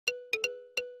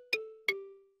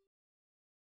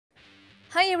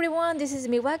Hi everyone, this is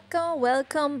Miwako.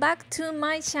 Welcome back to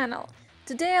my channel.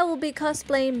 Today I will be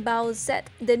cosplaying Bowsette,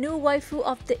 the new waifu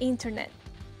of the internet.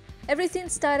 Everything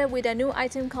started with a new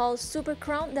item called Super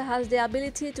Crown that has the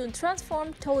ability to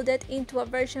transform Toad into a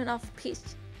version of Peach.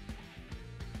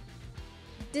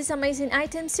 This amazing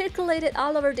item circulated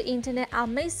all over the internet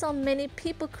and made so many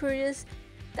people curious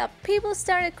that people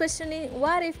started questioning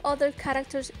what if other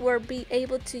characters were be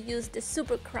able to use the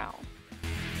Super Crown.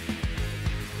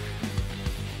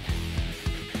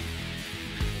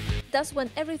 That's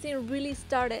when everything really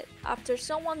started, after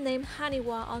someone named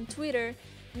Haniwa on Twitter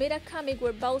made a comic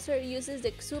where Bowser uses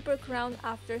the Super Crown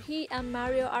after he and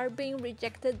Mario are being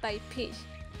rejected by Peach.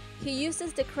 He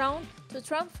uses the crown to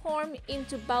transform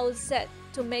into Bowsette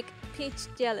to make Peach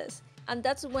jealous, and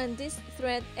that's when this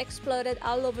thread exploded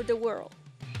all over the world.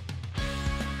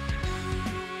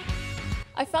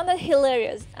 I found that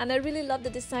hilarious, and I really love the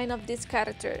design of this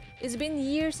character. It's been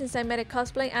years since I made a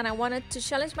cosplay and I wanted to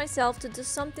challenge myself to do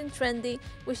something trendy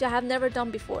which I have never done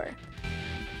before.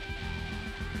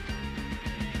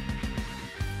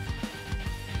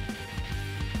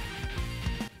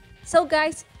 So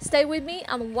guys, stay with me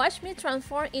and watch me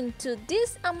transform into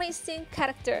this amazing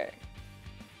character.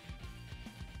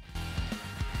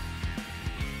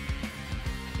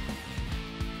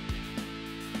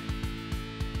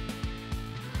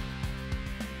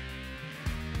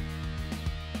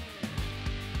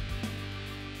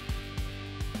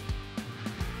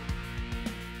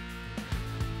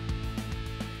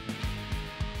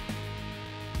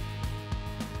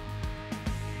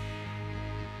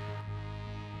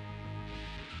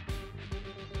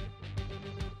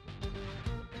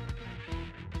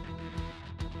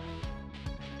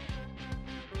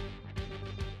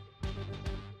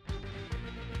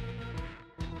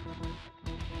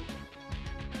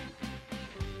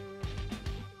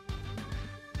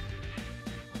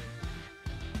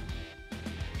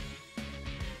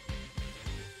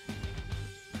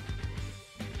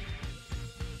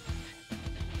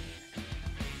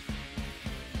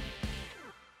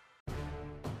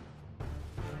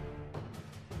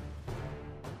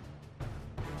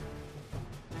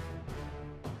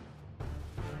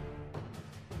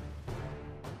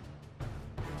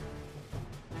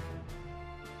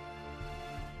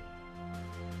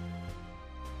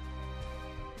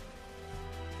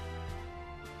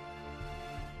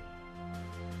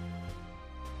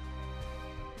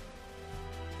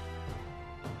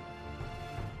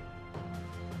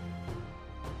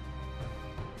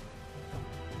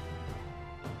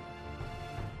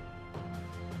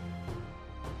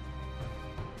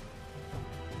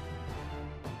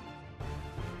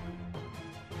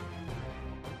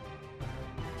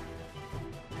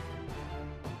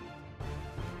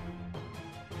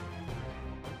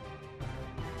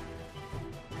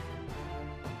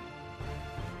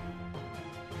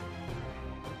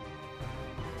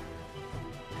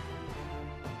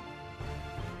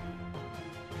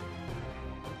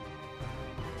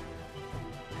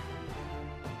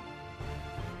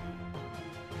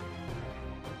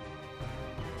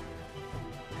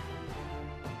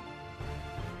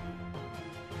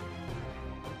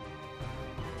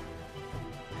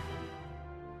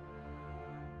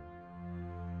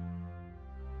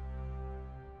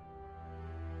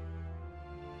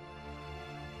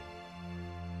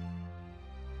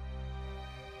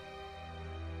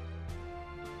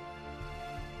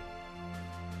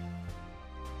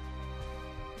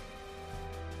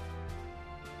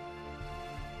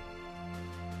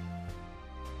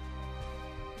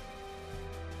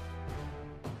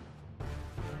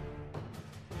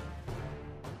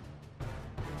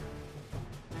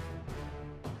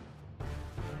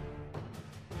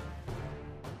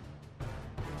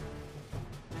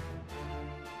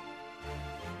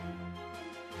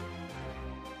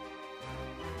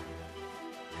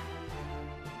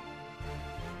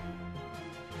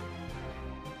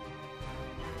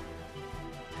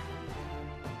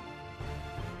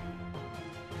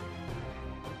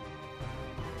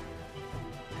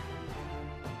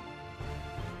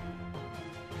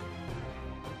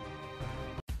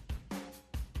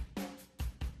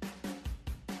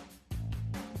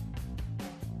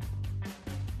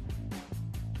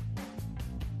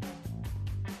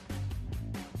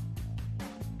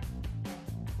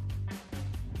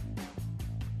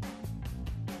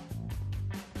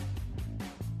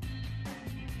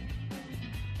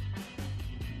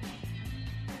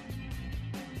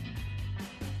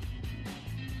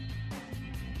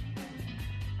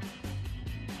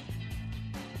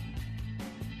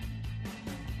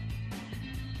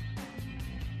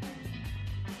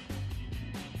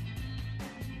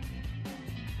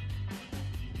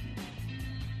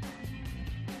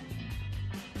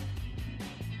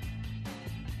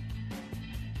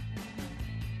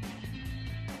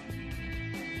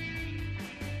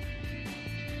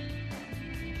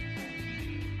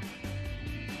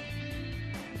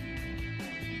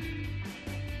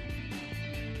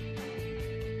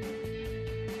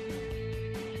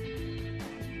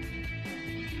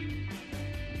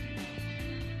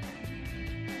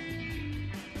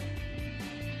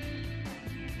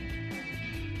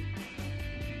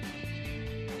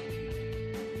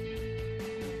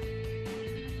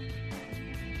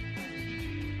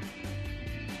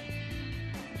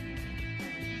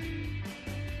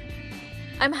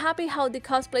 I'm happy how the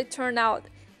cosplay turned out.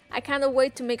 I cannot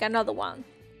wait to make another one.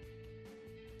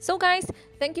 So guys,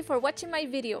 thank you for watching my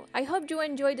video. I hope you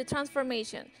enjoyed the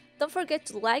transformation. Don't forget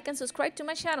to like and subscribe to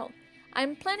my channel.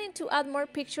 I'm planning to add more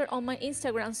pictures on my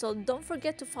Instagram, so don't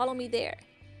forget to follow me there.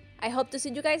 I hope to see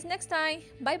you guys next time.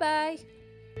 Bye bye!